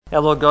Our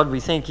Lord God, we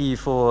thank you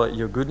for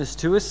your goodness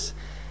to us.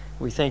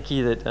 We thank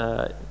you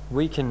that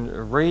we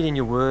can read in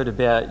your word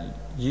about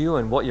you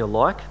and what you're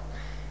like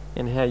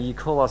and how you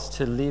call us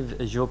to live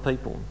as your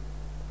people.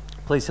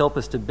 Please help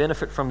us to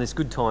benefit from this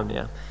good time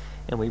now.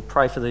 And we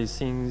pray for these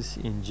things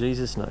in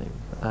Jesus' name.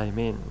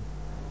 Amen.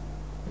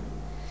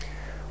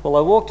 Well,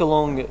 I walked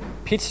along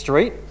Pitt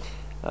Street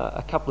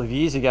a couple of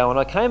years ago and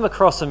I came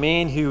across a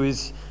man who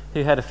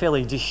had a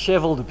fairly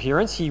dishevelled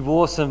appearance. He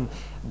wore some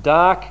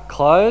dark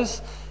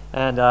clothes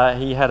and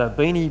he had a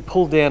beanie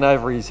pulled down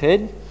over his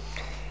head.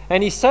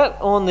 And he sat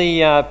on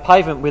the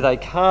pavement with a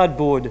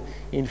cardboard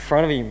in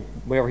front of him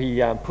where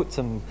he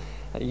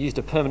used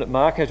a permanent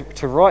marker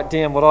to write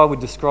down what I would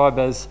describe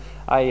as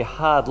a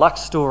hard luck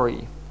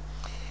story,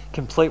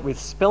 complete with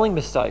spelling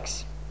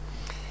mistakes.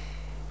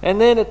 And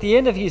then at the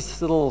end of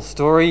his little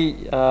story,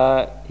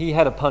 he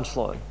had a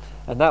punchline,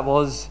 and that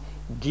was,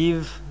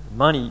 "Give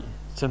money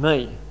to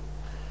me.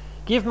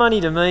 Give money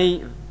to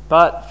me,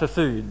 but for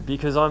food,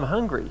 because I'm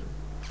hungry."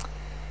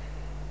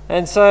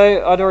 And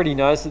so I'd already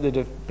noticed that there'd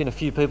have been a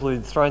few people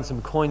who'd thrown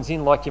some coins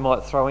in, like you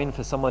might throw in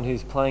for someone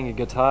who's playing a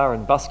guitar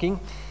and busking.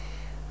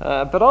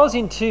 But I was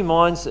in two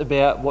minds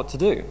about what to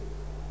do.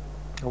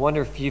 I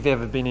wonder if you've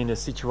ever been in a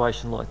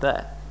situation like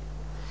that.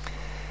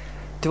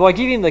 Do I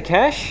give him the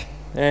cash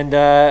and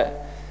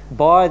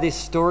buy this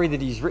story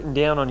that he's written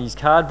down on his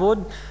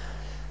cardboard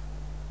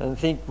and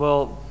think,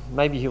 well,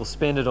 maybe he'll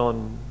spend it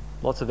on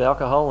lots of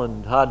alcohol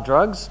and hard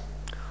drugs?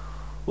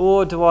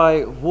 Or do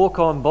I walk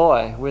on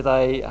by with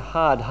a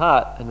hard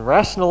heart and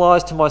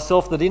rationalise to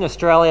myself that in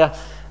Australia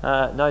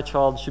no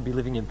child should be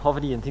living in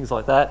poverty and things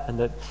like that, and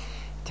that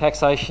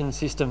taxation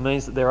system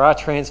means that there are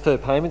transfer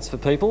payments for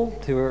people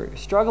who are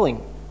struggling?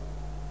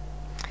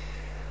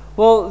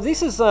 Well,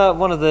 this is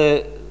one of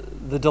the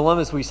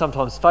dilemmas we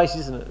sometimes face,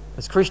 isn't it,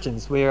 as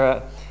Christians,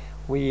 where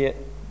we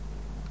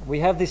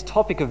have this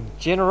topic of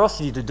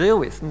generosity to deal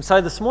with. And so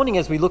this morning,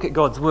 as we look at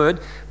God's Word,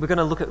 we're going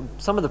to look at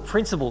some of the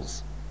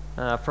principles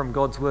from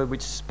God's Word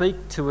which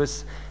speak to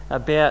us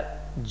about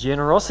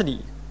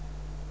generosity.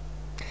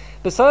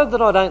 But so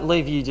that I don't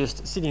leave you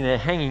just sitting there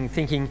hanging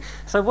thinking,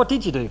 so what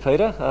did you do,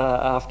 Peter,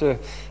 after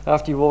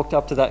you walked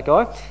up to that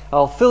guy?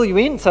 I'll fill you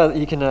in so that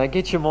you can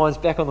get your minds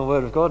back on the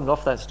Word of God and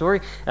off that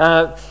story.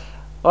 I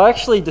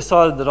actually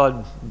decided that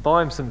I'd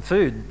buy him some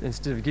food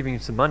instead of giving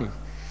him some money.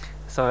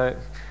 So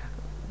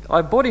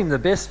I bought him the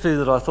best food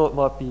that I thought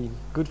might be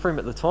good for him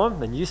at the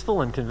time and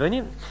useful and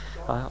convenient.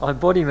 I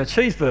bought him a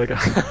cheeseburger,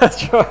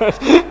 that's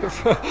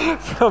right,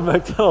 from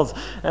McDonald's,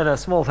 and a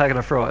small packet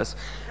of fries.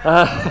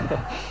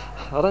 I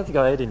don't think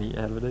I ate any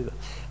out of it either.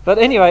 But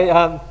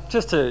anyway,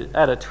 just to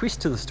add a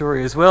twist to the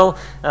story as well,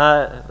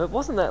 it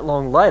wasn't that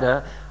long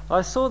later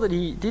I saw that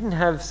he didn't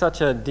have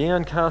such a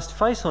downcast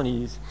face on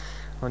his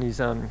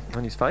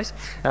face.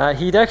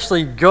 He'd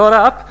actually got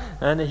up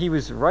and he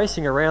was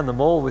racing around the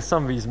mall with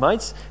some of his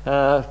mates.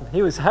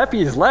 He was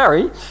happy as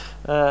Larry,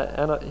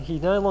 and he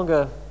no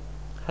longer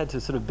had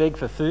to sort of beg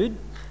for food.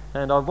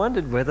 And I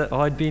wondered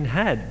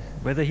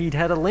whether he'd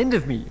had a lend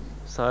of me.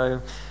 So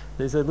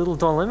there's a little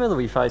dilemma that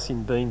we face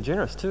in being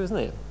generous too, isn't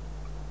there?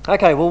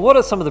 Okay, well, what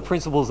are some of the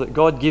principles that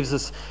God gives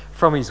us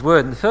from his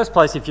word? In the first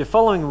place, if you're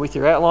following with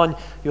your outline,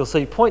 you'll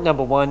see point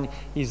number 1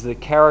 is the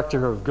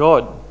character of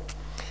God.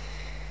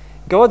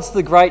 God's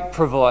the great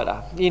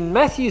provider. In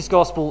Matthew's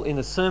Gospel, in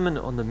the Sermon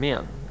on the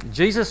Mount,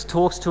 Jesus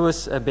talks to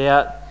us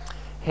about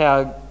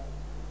how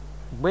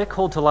we're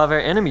called to love our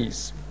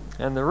enemies.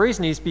 And the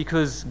reason is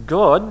because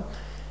God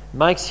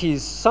makes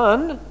his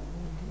sun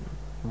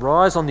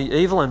rise on the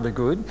evil and the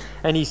good,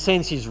 and he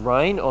sends his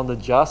rain on the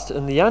just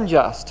and the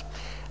unjust.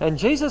 And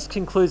Jesus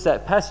concludes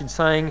that passage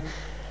saying,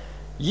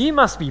 "You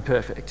must be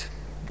perfect,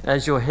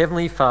 as your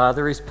heavenly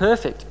Father is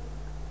perfect."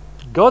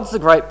 God's the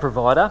great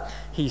provider.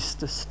 He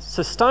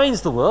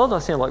sustains the world. I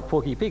sound like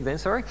Porky Pig then,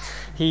 sorry.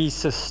 He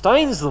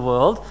sustains the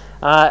world,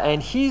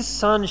 and his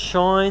sun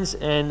shines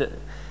and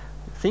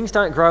things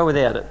don't grow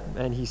without it.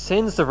 And he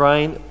sends the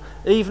rain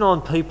even on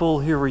people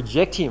who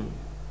reject him.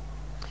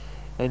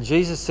 And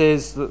Jesus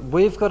says that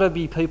we've got to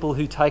be people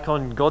who take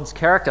on God's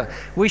character.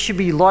 We should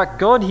be like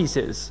God, he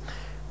says.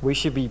 We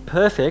should be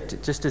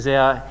perfect just as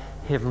our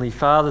Heavenly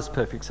Father's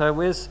perfect. So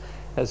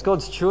as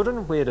God's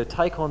children, we're to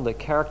take on the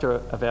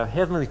character of our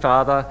Heavenly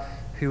Father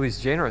who is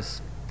generous.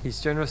 He's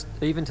generous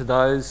even to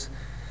those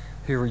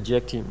who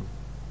reject him.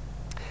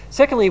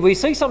 Secondly, we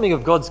see something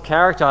of God's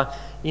character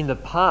in the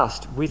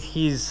past,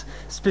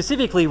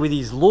 specifically with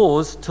his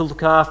laws to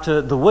look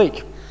after the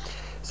weak.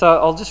 So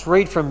I'll just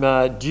read from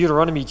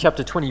Deuteronomy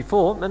chapter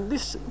 24, and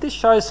this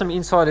shows some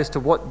insight as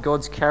to what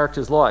God's character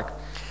is like.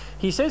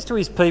 He says to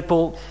his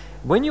people,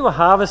 "When you are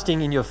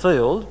harvesting in your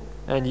field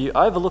and you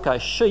overlook a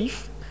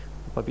sheaf,"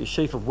 might be a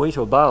sheaf of wheat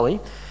or barley,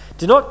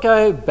 "do not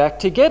go back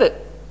to get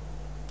it.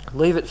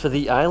 Leave it for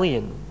the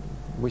alien,"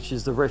 which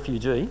is the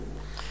refugee,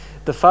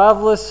 "the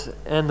fatherless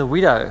and the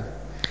widow,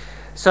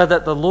 so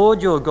that the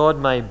Lord your God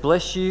may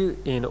bless you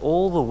in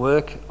all the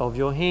work of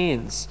your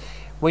hands.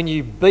 When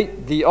you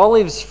beat the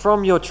olives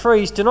from your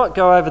trees, do not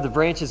go over the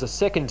branches a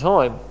second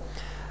time.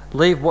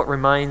 Leave what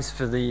remains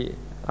for the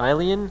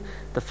alien,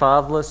 the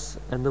fatherless,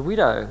 and the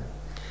widow.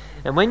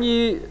 And when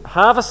you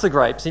harvest the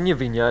grapes in your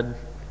vineyard,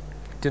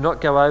 do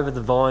not go over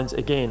the vines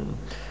again.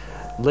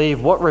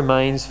 Leave what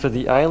remains for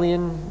the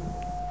alien.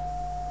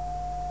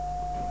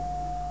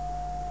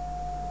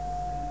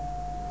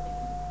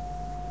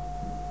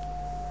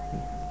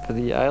 For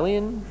the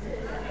alien,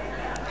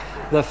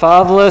 the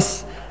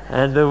fatherless,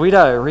 and the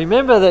widow.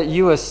 Remember that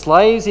you were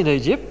slaves in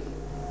Egypt.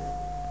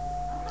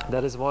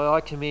 That is why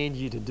I command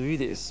you to do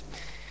this.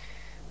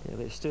 Yeah,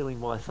 they're stealing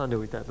my thunder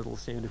with that little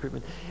sound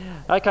equipment.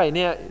 Okay,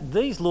 now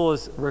these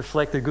laws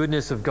reflect the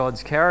goodness of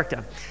God's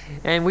character.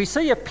 And we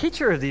see a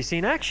picture of this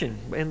in action.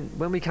 And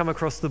when we come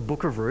across the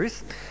book of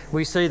Ruth,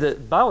 we see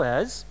that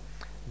Boaz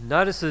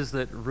notices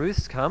that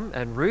Ruth's come,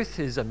 and Ruth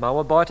is a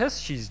Moabitess.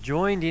 She's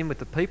joined in with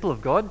the people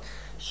of God.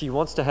 She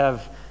wants to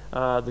have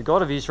the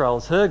God of Israel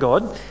as her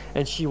God,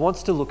 and she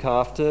wants to look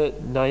after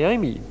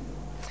Naomi.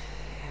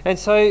 And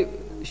so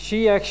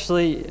she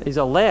actually is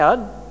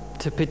allowed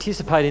to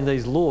participate in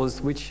these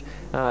laws which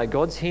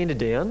God's handed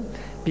down,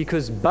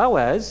 because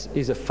Boaz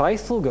is a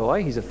faithful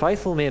guy, he's a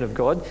faithful man of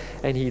God,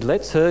 and he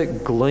lets her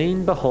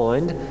glean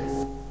behind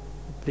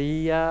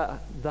the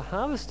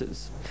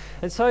harvesters.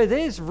 And so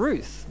there's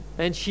Ruth,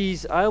 and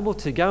she's able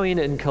to go in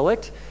and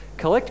collect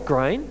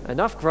grain,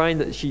 enough grain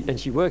that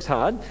she works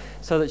hard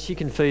so that she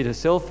can feed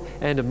herself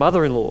and her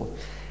mother-in-law.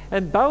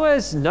 And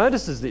Boaz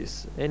notices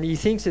this, and he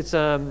thinks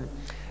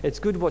it's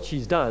good what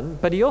she's done,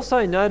 but he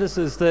also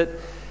notices that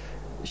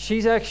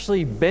she's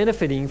actually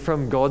benefiting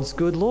from God's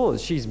good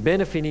laws. She's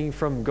benefiting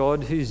from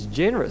God who's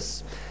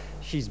generous.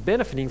 She's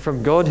benefiting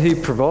from God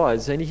who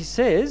provides. And he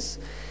says,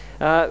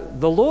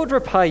 the Lord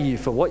repay you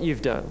for what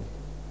you've done.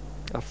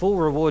 A full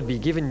reward be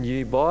given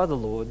you by the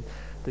Lord,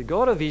 the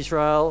God of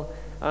Israel,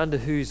 under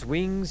whose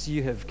wings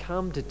you have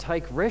come to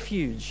take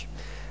refuge.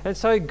 And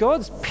so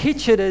God's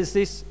pictured as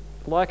this,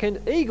 like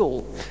an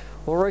eagle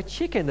or a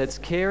chicken that's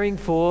caring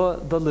for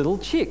the little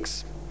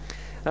chicks.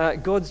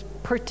 God's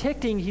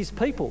protecting his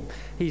people.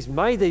 He's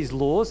made these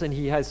laws, and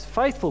he has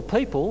faithful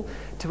people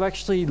to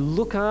actually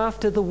look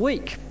after the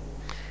weak.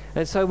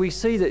 And so we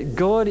see that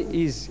God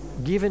is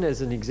given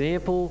as an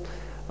example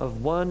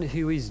of one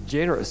who is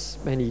generous,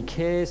 and he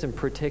cares and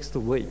protects the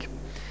weak.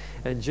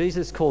 And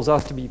Jesus calls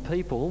us to be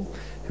people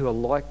who are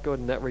like God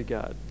in that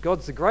regard.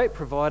 God's the great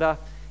provider,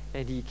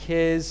 and he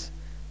cares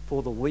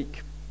for the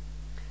weak.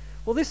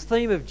 Well, this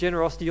theme of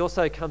generosity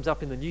also comes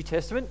up in the New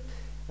Testament.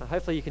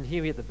 Hopefully you can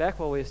hear me at the back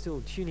while we're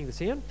still tuning the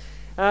sound.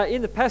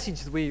 In the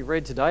passage that we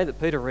read today,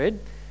 that Peter read,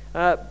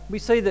 we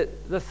see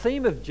that the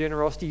theme of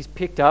generosity is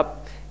picked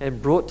up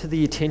and brought to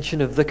the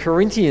attention of the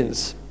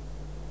Corinthians.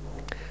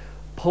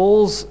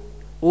 Paul's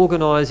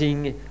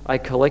organising a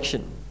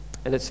collection,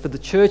 and it's for the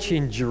church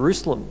in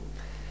Jerusalem.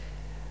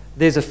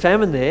 There's a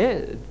famine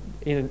there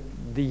in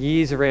the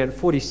years around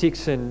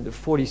 46 and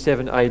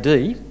 47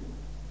 AD.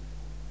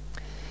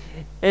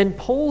 And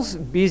Paul's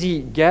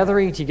busy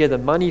gathering together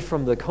money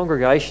from the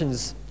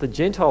congregations, the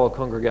Gentile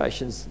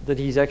congregations, that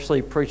he's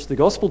actually preached the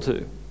gospel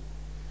to.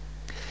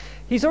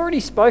 He's already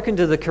spoken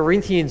to the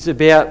Corinthians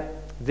about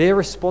their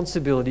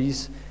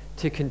responsibilities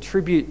to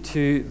contribute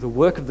to the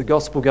work of the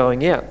gospel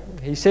going out.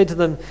 He said to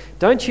them,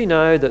 "Don't you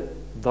know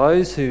that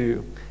those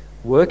who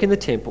work in the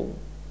temple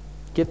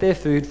get their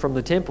food from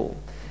the temple,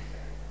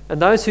 and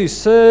those who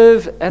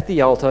serve at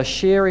the altar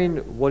share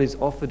in what is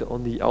offered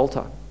on the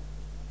altar?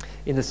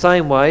 In the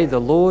same way, the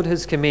Lord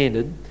has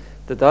commanded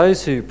that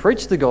those who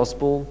preach the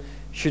gospel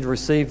should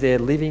receive their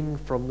living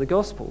from the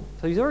gospel."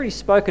 So he's already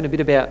spoken a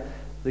bit about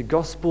the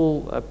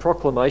gospel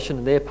proclamation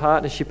and their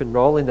partnership and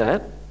role in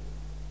that.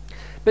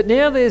 But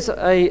now there's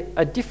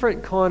a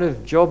different kind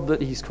of job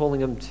that he's calling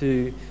them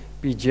to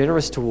be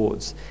generous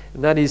towards,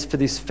 and that is for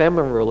this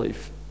famine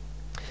relief.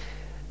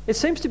 It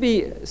seems to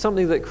be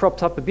something that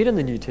cropped up a bit in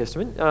the New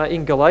Testament.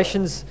 In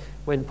Galatians,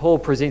 when Paul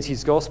presents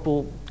his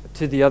gospel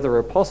to the other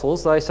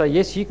apostles, they say,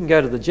 yes, you can go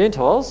to the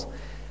Gentiles,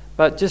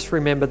 but just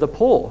remember the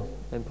poor.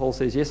 And Paul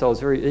says, yes, I was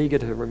very eager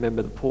to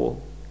remember the poor.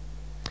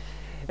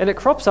 And it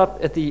crops up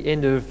at the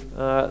end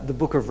of the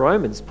book of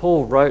Romans.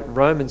 Paul wrote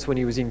Romans when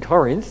he was in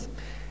Corinth,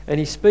 and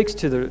he speaks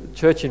to the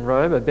church in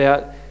Rome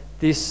about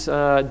this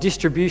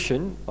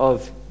distribution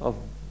of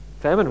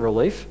famine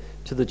relief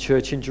to the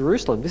church in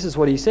Jerusalem. This is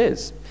what he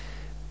says.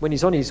 When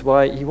he's on his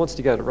way, he wants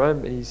to go to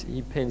Rome, and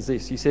he pens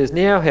this. He says,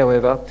 "Now,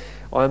 however,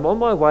 I am on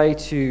my way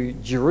to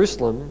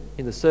Jerusalem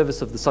in the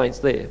service of the saints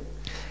there.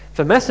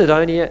 For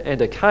Macedonia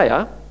and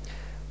Achaia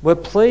were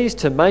pleased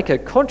to make a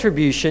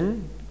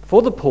contribution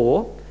for the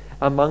poor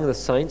among the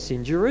saints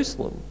in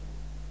Jerusalem.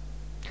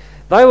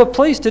 They were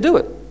pleased to do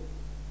it,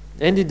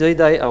 and indeed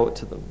they owe it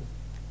to them.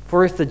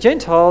 For if the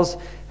Gentiles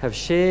have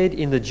shared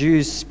in the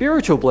Jews'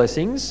 spiritual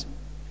blessings,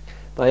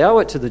 they owe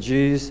it to the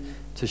Jews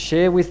to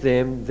share with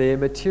them their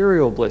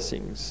material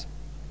blessings.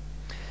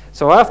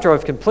 So after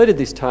I've completed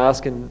this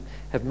task and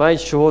have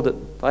made sure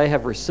that they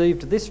have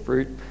received this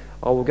fruit,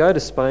 I will go to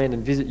Spain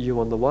and visit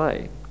you on the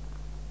way."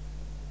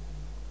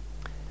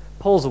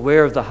 Paul's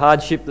aware of the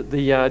hardship that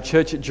the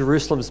church at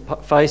Jerusalem is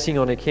facing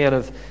on account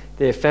of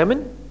their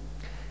famine.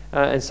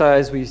 And so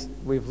as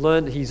we've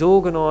learned, he's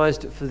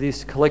organised for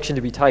this collection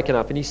to be taken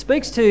up. And he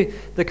speaks to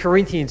the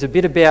Corinthians a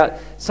bit about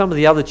some of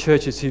the other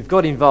churches who've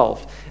got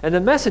involved. And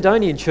the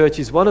Macedonian church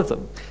is one of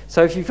them.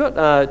 So if you've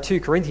got 2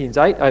 Corinthians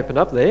 8 open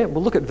up there,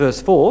 we'll look at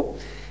verse 4.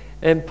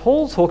 And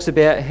Paul talks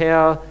about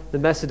how the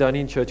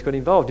Macedonian church got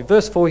involved. In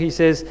verse 4 he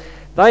says,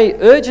 "They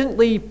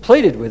urgently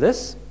pleaded with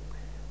us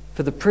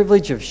for the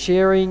privilege of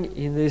sharing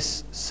in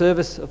this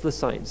service of the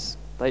saints."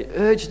 They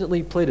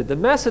urgently pleaded. The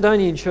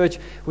Macedonian church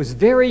was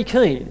very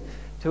keen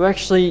to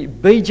actually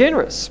be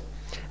generous.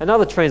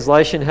 Another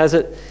translation has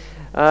it,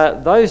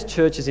 those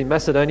churches in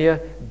Macedonia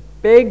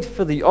begged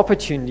for the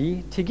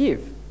opportunity to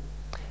give.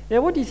 Now,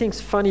 what do you think's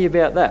funny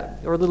about that?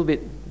 Or a little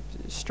bit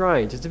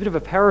strange? It's a bit of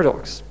a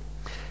paradox.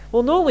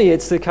 Well, normally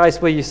it's the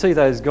case where you see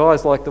those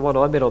guys like the one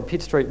I met on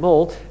Pitt Street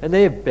Mall and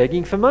they're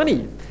begging for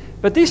money.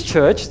 But this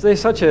church, they're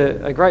such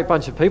a great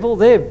bunch of people,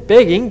 they're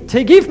begging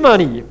to give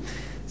money.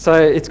 So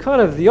it's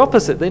kind of the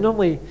opposite. They're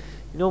normally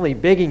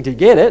begging to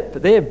get it,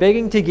 but they're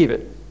begging to give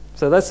it.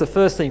 So that's the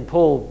first thing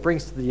Paul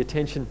brings to the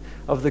attention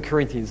of the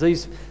Corinthians.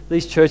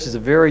 These churches are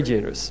very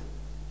generous.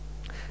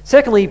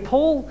 Secondly,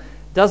 Paul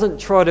doesn't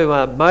try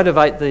to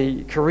motivate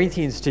the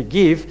Corinthians to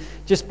give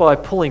just by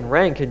pulling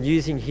rank and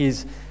using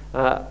his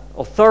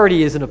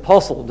authority as an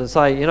apostle to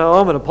say,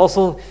 I'm an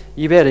apostle,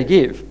 you better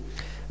give.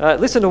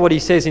 Listen to what he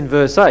says in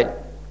verse 8.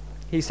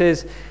 He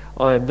says,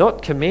 "I am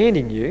not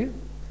commanding you,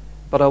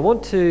 but I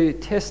want to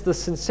test the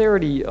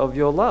sincerity of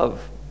your love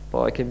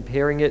by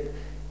comparing it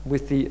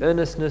with the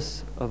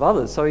earnestness of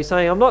others." So he's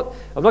saying, I'm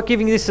not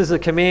giving this as a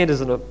command as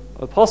an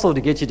apostle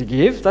to get you to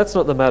give. That's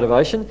not the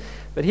motivation.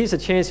 But here's a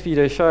chance for you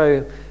to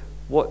show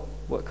what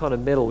kind of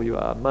metal you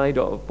are made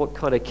of, what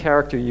kind of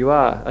character you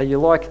are. Are you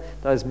like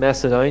those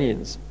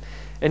Macedonians?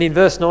 And in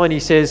verse 9 he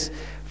says,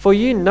 "For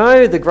you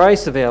know the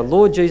grace of our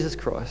Lord Jesus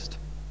Christ,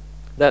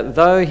 that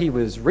though he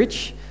was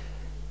rich,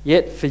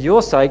 yet for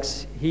your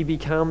sakes he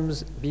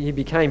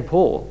became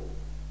poor,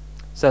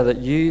 so that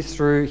you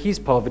through his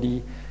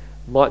poverty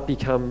might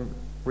become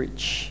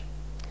rich."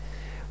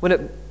 When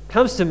it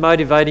comes to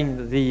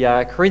motivating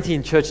the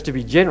Corinthian church to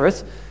be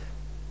generous,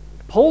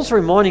 Paul's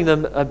reminding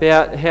them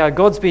about how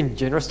God's been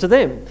generous to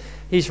them.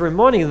 He's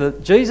reminding them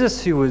that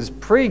Jesus, who was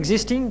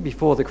pre-existing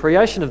before the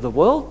creation of the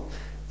world,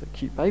 it's a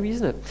cute baby,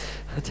 isn't it?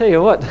 I tell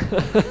you what,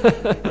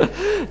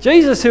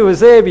 Jesus, who was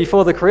there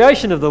before the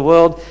creation of the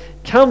world,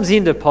 comes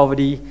into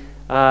poverty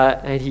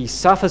and he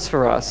suffers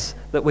for us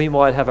that we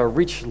might have a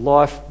rich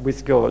life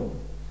with God.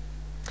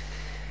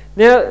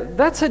 Now,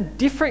 that's a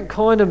different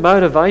kind of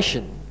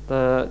motivation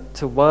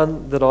to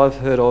one that I've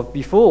heard of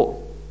before.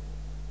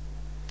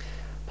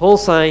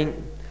 Paul's saying,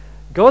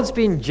 God's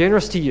been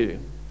generous to you,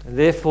 and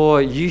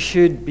therefore you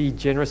should be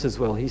generous as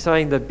well. He's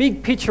saying the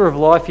big picture of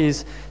life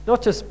is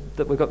not just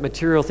that we've got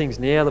material things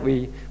now, that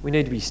we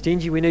need to be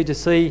stingy. We need to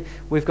see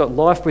we've got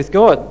life with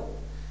God.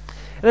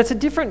 And it's a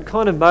different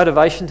kind of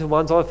motivation to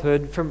ones I've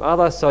heard from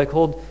other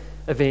so-called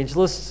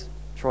evangelists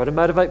try to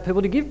motivate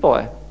people to give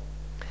by.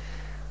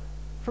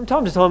 From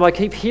time to time I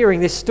keep hearing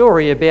this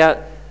story about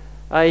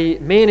a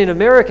man in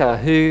America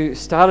who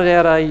started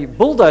out a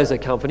bulldozer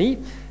company,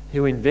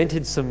 who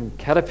invented some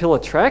Caterpillar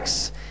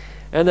tracks,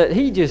 and that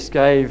he just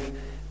gave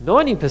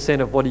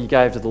 90% of what he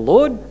gave to the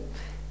Lord,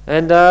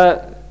 and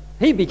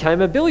he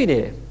became a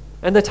billionaire.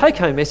 And the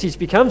take-home message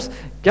becomes,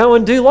 go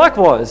and do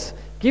likewise.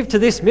 Give to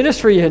this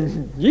ministry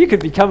and you could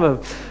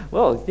become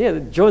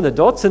join the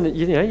dots, and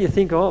you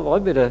think, I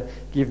better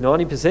give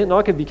 90% and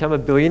I could become a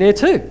billionaire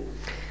too.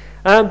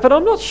 But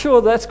I'm not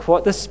sure that's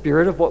quite the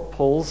spirit of what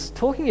Paul's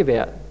talking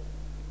about.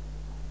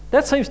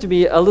 That seems to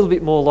be a little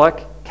bit more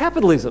like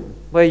capitalism,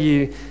 where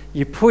you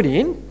put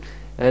in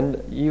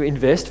and you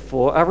invest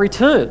for a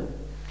return.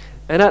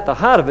 And at the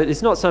heart of it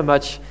is not so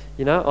much,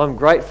 I'm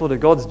grateful to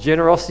God's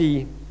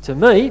generosity to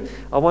me,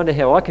 I wonder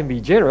how I can be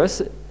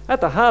generous. At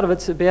the heart of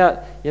it's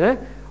about,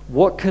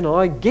 what can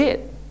I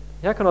get?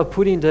 How can I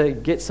put in to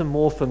get some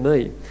more for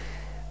me?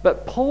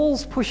 But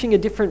Paul's pushing a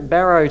different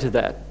barrow to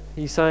that.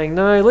 He's saying,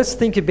 no, let's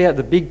think about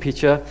the big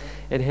picture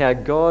and how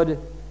God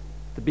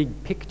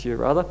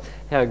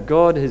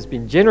has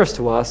been generous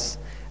to us,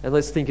 and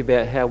let's think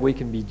about how we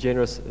can be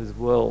generous as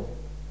well.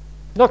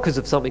 Not because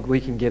of something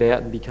we can get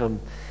out and become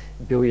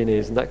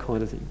billionaires and that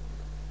kind of thing.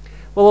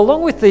 Well,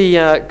 along with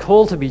the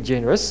call to be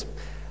generous,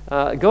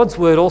 God's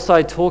word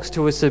also talks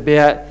to us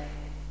about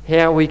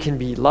how we can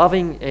be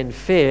loving and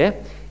fair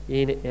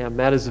in our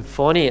matters of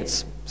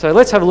finance. So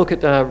let's have a look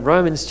at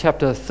Romans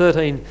chapter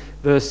 13,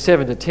 verse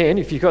 7 to 10.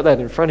 If you've got that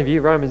in front of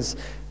you, Romans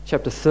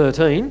chapter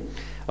 13.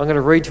 I'm going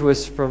to read to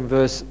us from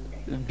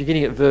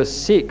beginning at verse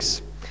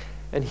 6.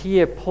 And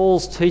here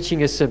Paul's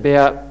teaching us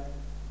about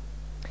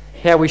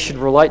how we should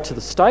relate to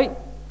the state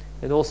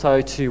and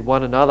also to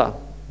one another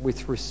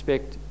with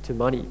respect to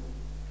money.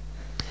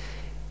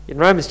 In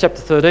Romans chapter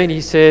 13,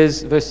 he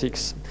says, verse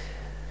 6,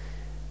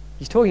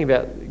 he's talking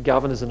about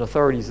governors and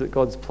authorities that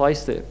God's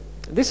placed there.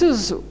 This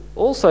is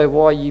also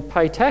why you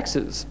pay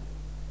taxes,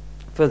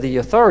 for the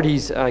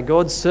authorities are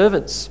God's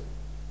servants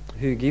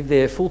who give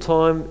their full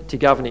time to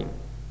governing.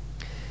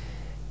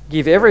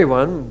 Give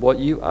everyone what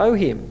you owe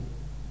him.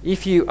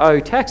 If you owe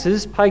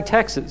taxes, pay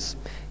taxes.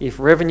 If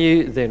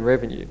revenue, then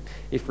revenue.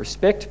 If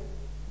respect,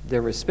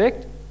 then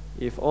respect.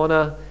 If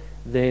honour,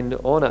 then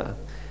honour.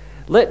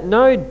 Let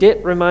no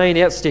debt remain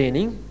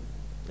outstanding,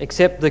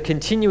 except the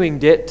continuing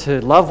debt to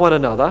love one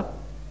another,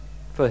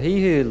 for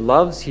he who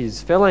loves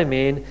his fellow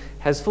man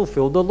has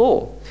fulfilled the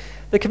law.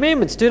 The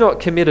commandments: do not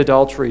commit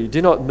adultery,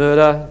 do not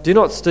murder, do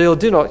not steal,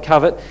 do not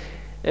covet,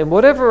 and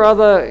whatever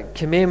other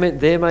commandment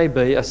there may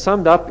be are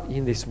summed up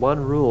in this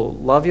one rule: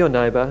 love your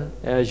neighbour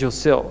as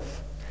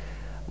yourself.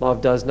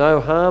 Love does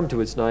no harm to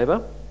its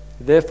neighbour.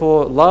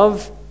 Therefore,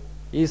 love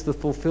is the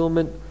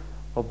fulfilment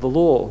of the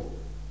law.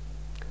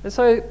 And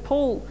so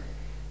Paul,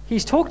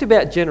 he's talked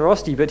about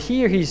generosity, but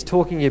here he's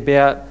talking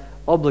about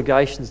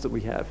obligations that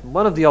we have. And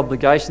one of the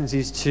obligations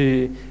is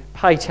to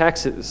pay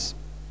taxes.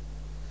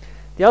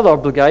 The other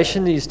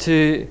obligation is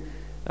to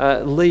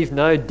leave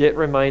no debt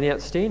remain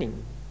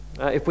outstanding.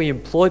 If we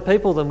employ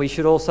people, then we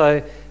should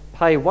also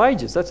pay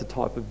wages. That's a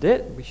type of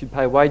debt. We should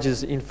pay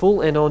wages in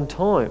full and on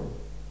time.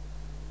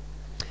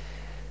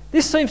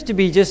 This seems to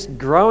be just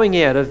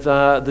growing out of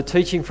the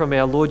teaching from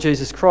our Lord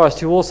Jesus Christ,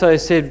 who also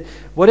said,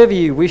 whatever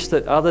you wish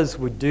that others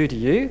would do to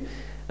you,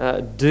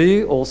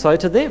 do also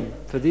to them.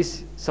 For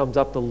this sums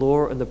up the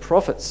law and the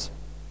prophets.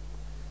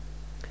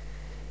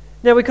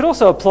 Now, we could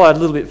also apply it a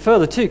little bit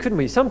further too, couldn't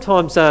we?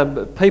 Sometimes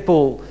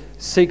people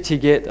seek to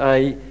get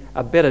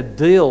a better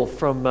deal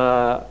from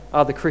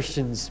other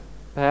Christians,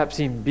 perhaps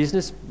in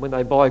business, when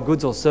they buy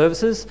goods or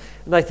services,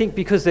 and they think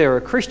because they're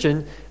a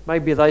Christian,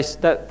 maybe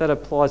that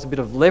applies a bit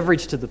of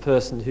leverage to the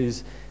person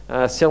who's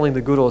selling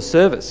the good or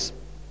service.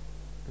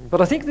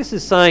 But I think this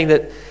is saying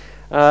that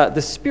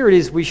the spirit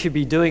is we should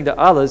be doing to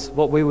others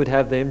what we would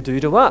have them do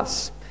to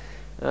us.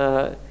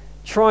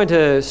 Trying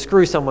to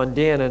screw someone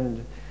down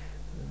and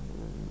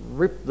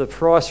rip the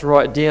price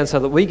right down so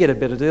that we get a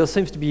better deal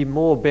seems to be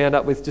more bound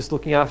up with just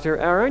looking after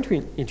our own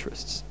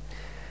interests.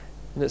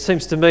 And it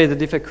seems to me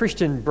that if a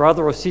Christian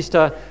brother or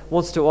sister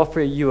wants to offer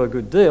you a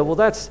good deal, well,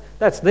 that's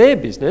their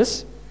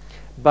business,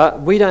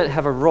 but we don't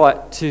have a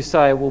right to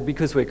say, well,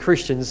 because we're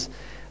Christians,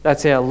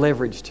 that's our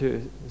leverage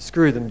to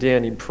screw them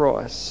down in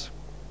price.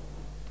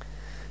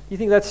 You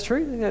think that's true?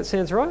 You think that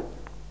sounds right?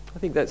 I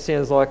think that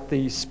sounds like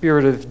the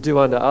spirit of do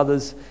unto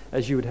others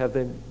as you would have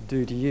them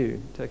do to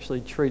you, to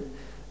actually treat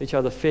each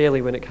other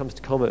fairly when it comes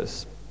to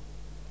commerce.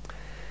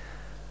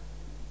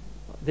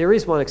 There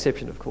is one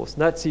exception, of course,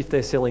 and that's if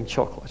they're selling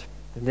chocolate.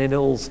 And then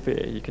all's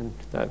fair.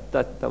 No,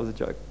 that was a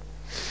joke.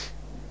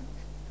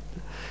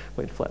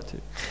 Went flat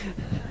too.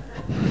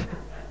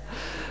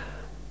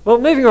 Well,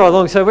 moving right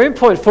along, so we're in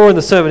point 4 in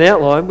the sermon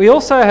outline. We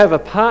also have a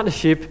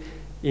partnership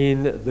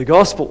in the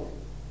gospel.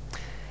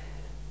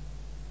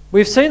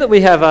 We've seen that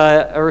we have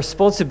a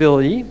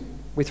responsibility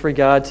with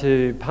regard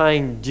to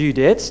paying due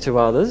debts to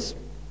others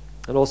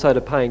and also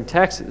to paying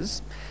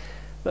taxes.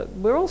 But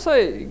we're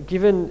also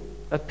given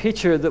a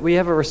picture that we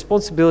have a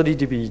responsibility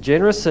to be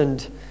generous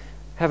and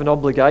have an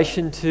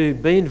obligation to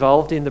be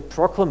involved in the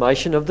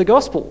proclamation of the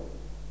gospel.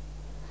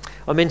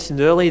 I mentioned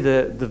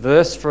earlier the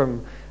verse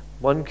from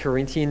 1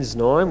 Corinthians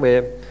 9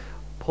 where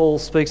Paul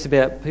speaks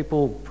about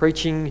people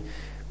preaching,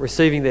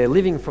 receiving their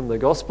living from the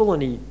gospel,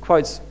 and he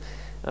quotes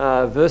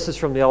verses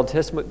from the Old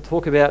Testament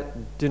talk about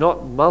do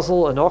not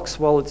muzzle an ox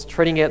while it's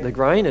treading out the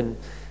grain. And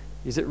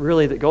is it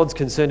really that God's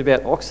concerned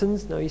about oxen?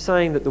 No, he's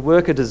saying that the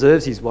worker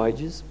deserves his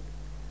wages.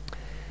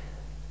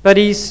 But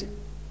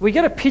we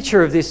get a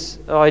picture of this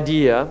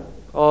idea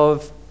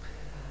of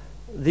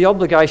the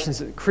obligations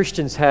that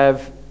Christians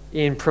have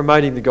in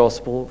promoting the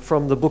gospel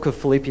from the book of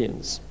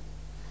Philippians.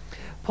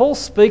 Paul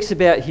speaks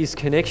about his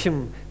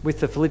connection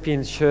with the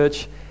Philippians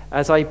church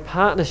as a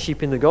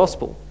partnership in the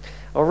gospel.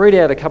 I'll read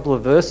out a couple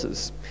of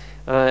verses.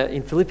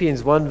 In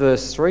Philippians 1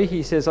 verse 3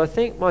 he says, I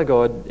thank my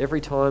God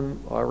every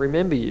time I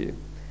remember you.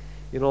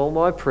 In all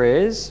my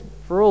prayers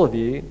for all of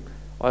you,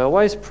 I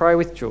always pray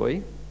with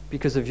joy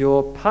because of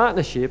your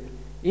partnership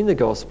in the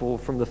gospel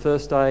from the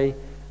first day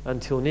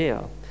until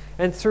now.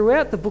 And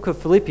throughout the book of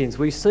Philippians,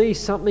 we see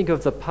something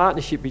of the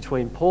partnership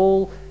between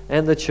Paul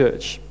and the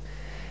church.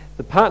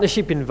 The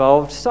partnership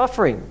involved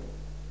suffering.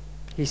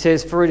 He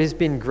says, for it has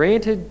been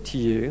granted to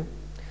you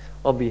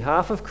on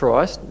behalf of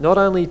Christ, not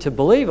only to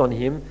believe on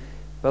him,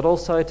 but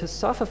also to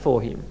suffer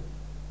for him.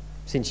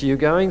 Since you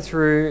were going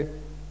through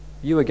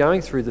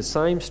the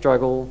same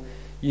struggle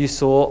you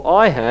saw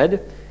I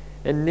had,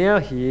 and now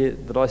hear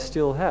that I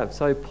still have.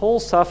 So Paul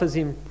suffers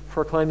in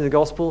proclaiming the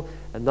gospel,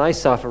 and they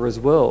suffer as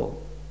well.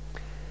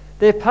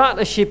 Their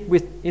partnership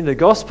in the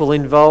gospel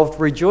involved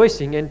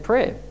rejoicing and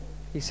prayer.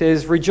 He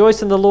says,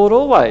 rejoice in the Lord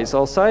always.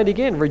 I'll say it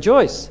again,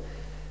 rejoice.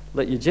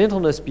 Let your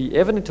gentleness be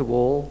evident to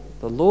all.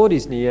 The Lord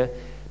is near.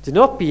 Do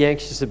not be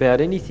anxious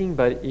about anything,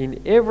 but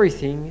in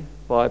everything,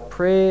 by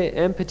prayer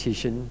and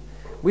petition,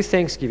 with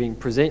thanksgiving,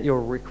 present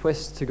your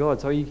requests to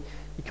God. So he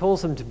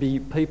calls them to be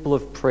people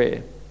of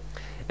prayer.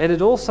 And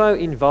it also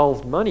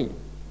involved money.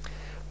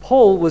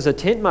 Paul was a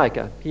tent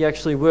maker. He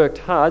actually worked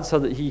hard so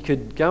that he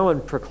could go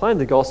and proclaim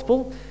the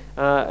gospel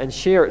and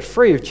share it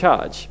free of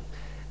charge.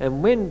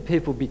 And when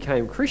people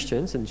became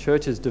Christians and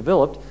churches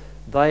developed,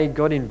 they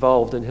got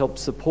involved and helped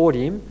support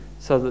him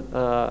so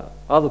that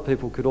other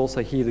people could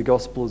also hear the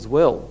gospel as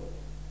well.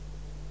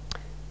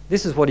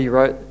 This is what he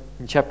wrote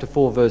in chapter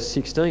 4, verse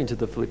 16 to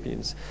the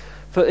Philippians.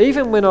 For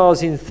even when I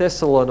was in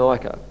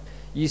Thessalonica,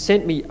 you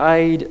sent me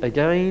aid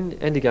again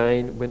and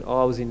again when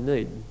I was in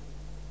need.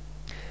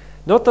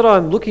 Not that I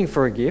am looking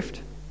for a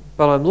gift,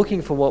 but I am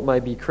looking for what may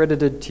be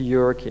credited to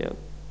your account.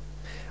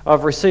 I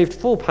have received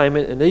full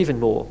payment and even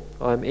more.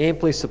 I am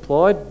amply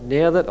supplied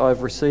now that I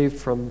have received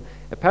from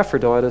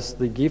Epaphroditus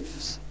the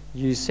gifts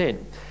you sent.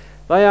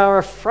 They are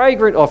a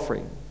fragrant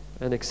offering,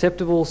 an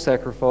acceptable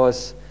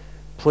sacrifice,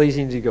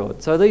 pleasing to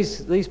God. So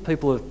these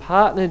people have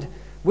partnered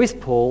with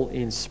Paul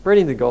in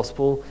spreading the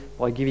gospel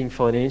by giving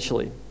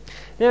financially.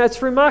 Now,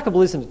 it's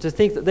remarkable, isn't it, to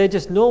think that they're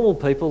just normal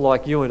people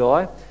like you and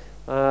I.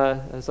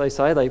 As they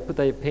say, they put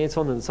their pants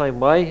on in the same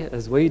way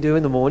as we do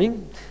in the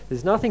morning.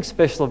 There's nothing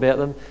special about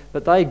them,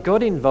 but they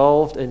got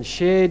involved and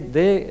shared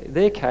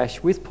their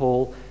cash with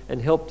Paul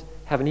and helped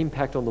have an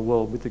impact on the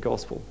world with the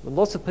gospel. And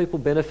lots of people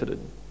benefited.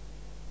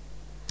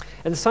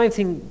 And the same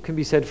thing can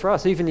be said for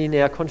us, even in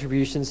our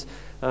contributions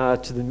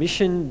to the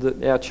mission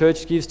that our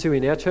church gives to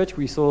in our church.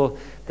 We saw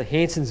the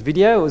Hansons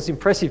video. It was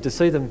impressive to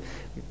see them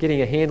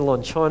getting a handle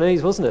on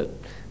Chinese, wasn't it?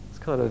 It's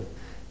kind of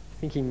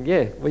thinking,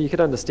 yeah, well, you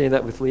could understand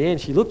that with Leanne.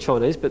 She looked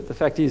Chinese, but the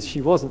fact is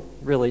she wasn't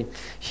really.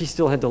 She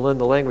still had to learn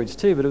the language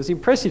too. But it was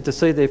impressive to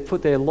see they've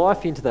put their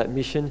life into that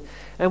mission,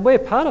 and we're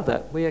part of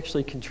that. We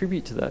actually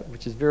contribute to that,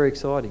 which is very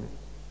exciting.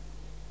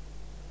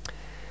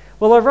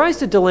 Well, I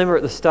raised a dilemma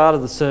at the start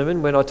of the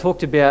sermon when I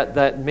talked about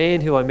that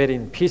man who I met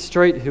in Pitt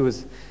Street who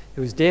was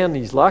down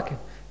in his luck,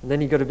 and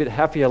then he got a bit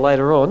happier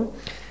later on.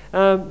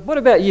 What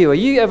about you? Are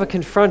you ever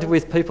confronted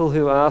with people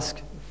who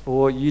ask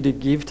for you to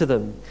give to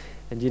them?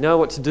 And do you know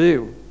what to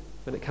do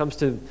when it comes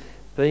to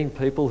being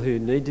people who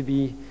need to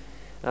be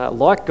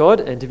like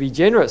God and to be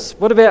generous?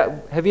 What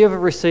about, have you ever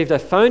received a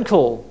phone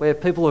call where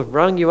people have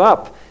rung you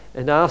up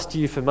and asked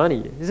you for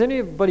money? Has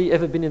anybody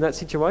ever been in that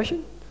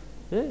situation?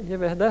 Yeah, you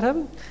ever had that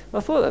happen?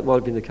 I thought that might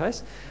have been the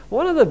case.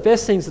 One of the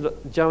best things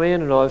that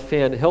Joanne and I have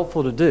found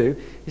helpful to do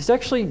is to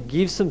actually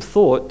give some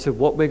thought to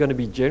what we're going to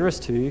be generous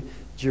to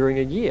during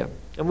a year.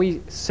 And we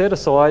set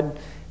aside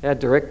our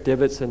direct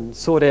debits and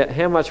sort out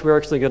how much we're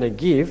actually going to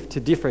give to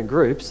different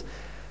groups,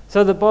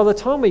 so that by the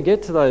time we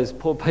get to those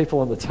poor people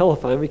on the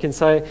telephone, we can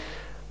say,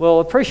 well,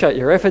 appreciate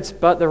your efforts,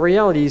 but the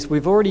reality is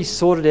we've already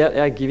sorted out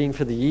our giving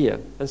for the year.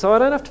 And so I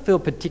don't have to feel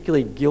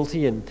particularly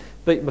guilty and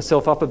beat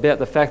myself up about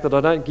the fact that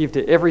I don't give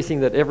to everything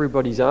that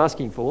everybody's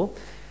asking for.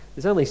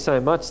 There's only so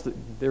much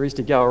that there is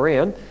to go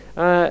around.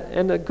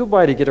 And a good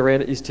way to get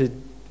around it is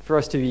for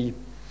us to be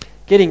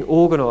getting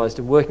organised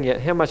and working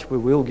out how much we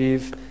will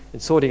give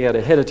and sorting out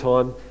ahead of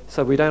time,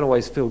 so we don't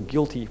always feel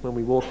guilty when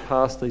we walk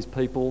past these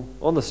people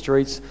on the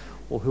streets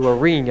or who are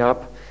ringing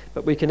up,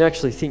 but we can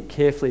actually think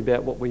carefully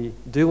about what we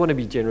do want to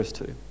be generous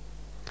to.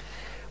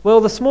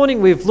 Well, this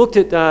morning we've looked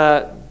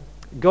at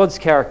God's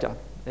character,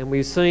 and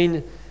we've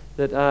seen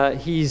that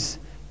he's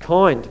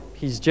kind,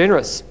 he's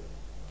generous.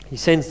 He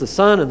sends the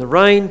sun and the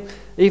rain,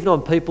 even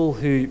on people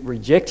who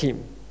reject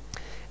him.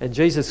 And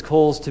Jesus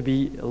calls to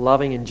be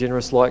loving and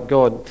generous like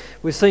God.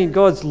 We've seen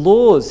God's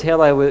laws, how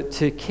they were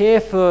to care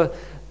for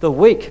the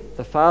weak,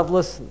 the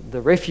fatherless,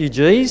 the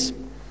refugees,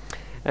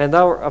 and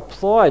they were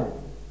applied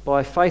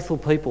by faithful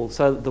people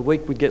so that the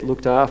weak would get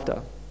looked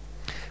after.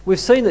 We've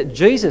seen that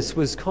Jesus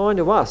was kind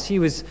to us. He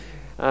was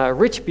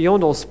rich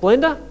beyond all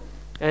splendour,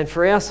 and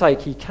for our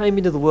sake he came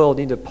into the world,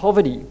 into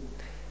poverty,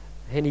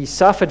 and he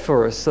suffered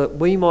for us so that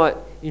we might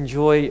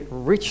enjoy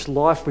rich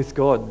life with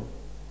God.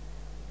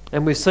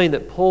 And we've seen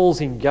that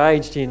Paul's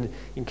engaged in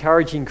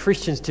encouraging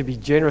Christians to be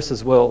generous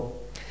as well,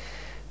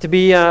 to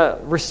be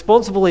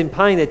responsible in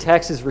paying their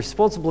taxes,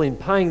 responsible in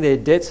paying their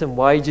debts and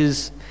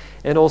wages,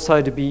 and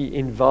also to be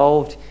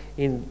involved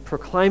in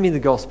proclaiming the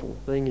gospel,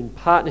 being in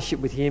partnership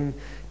with him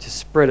to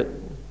spread it.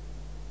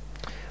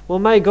 Well,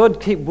 may God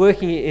keep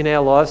working in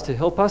our lives to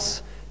help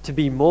us to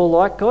be more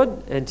like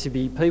God and to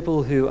be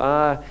people who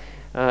are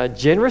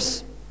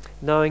generous,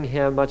 knowing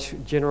how much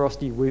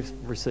generosity we've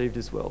received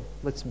as well.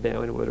 Let's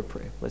bow in a word of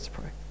prayer. Let's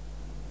pray.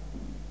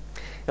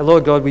 And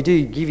Lord God, we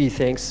do give you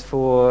thanks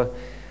for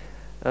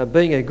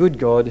being a good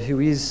God who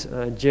is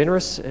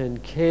generous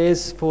and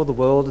cares for the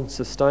world and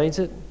sustains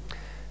it,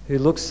 who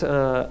looks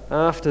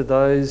after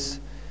those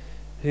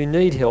who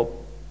need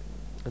help,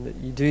 and that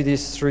you do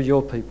this through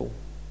your people.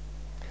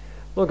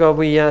 Lord God,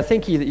 we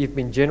thank you that you've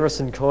been generous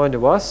and kind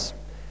to us,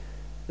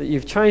 that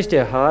you've changed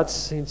our hearts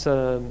since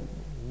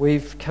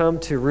we've come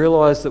to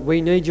realise that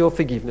we need your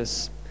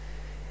forgiveness,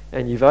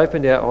 and you've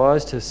opened our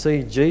eyes to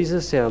see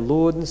Jesus, our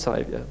Lord and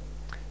Saviour,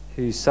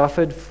 who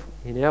suffered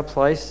in our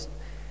place,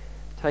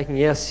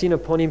 taking our sin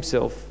upon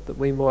himself, that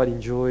we might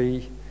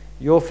enjoy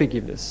your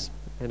forgiveness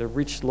and a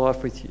rich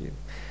life with you.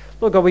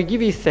 Lord God, we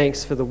give you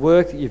thanks for the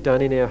work that you've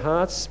done in our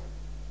hearts,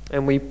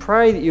 and we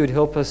pray that you would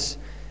help us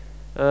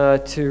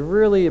to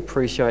really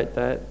appreciate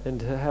that and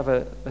to have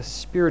a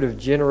spirit of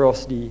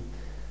generosity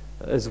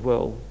as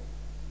well.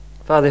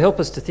 Father, help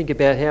us to think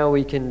about how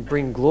we can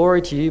bring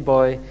glory to you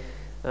by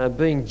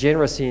being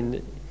generous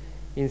in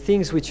in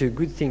things which are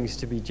good things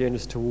to be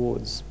generous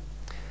towards.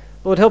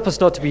 Lord, help us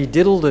not to be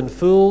diddled and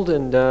fooled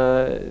and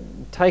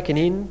taken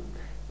in,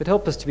 but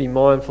help us to be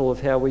mindful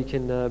of how we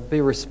can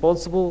be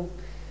responsible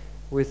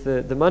with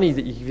the money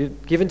that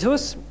you've given to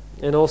us,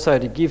 and also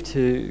to give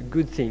to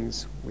good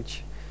things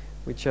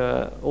which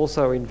are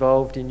also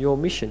involved in your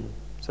mission,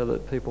 so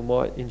that people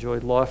might enjoy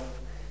life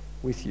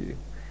with you.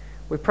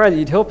 We pray that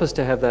you'd help us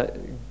to have that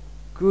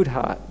good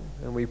heart,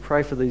 and we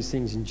pray for these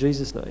things in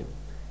Jesus' name.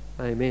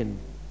 Amen.